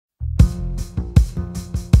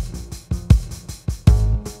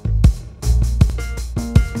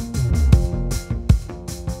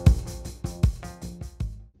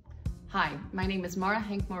my name is Mara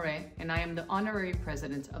Henk-Moret, and I am the Honorary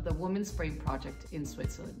President of the Women's Brain Project in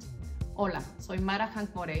Switzerland. Hola, soy Mara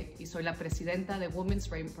Henk-Moret y soy la presidenta de Women's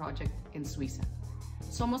Brain Project en Suiza.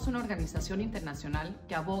 Somos una organización internacional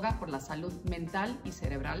que aboga por la salud mental y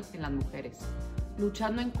cerebral en las mujeres,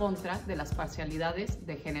 luchando en contra de las parcialidades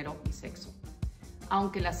de género y sexo.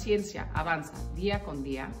 Aunque la ciencia avanza día con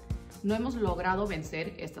día, no hemos logrado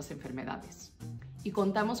vencer estas enfermedades. Y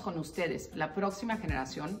contamos con ustedes, la próxima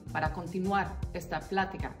generación, para continuar esta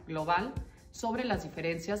plática global sobre las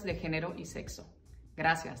diferencias de género y sexo.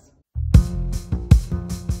 Gracias.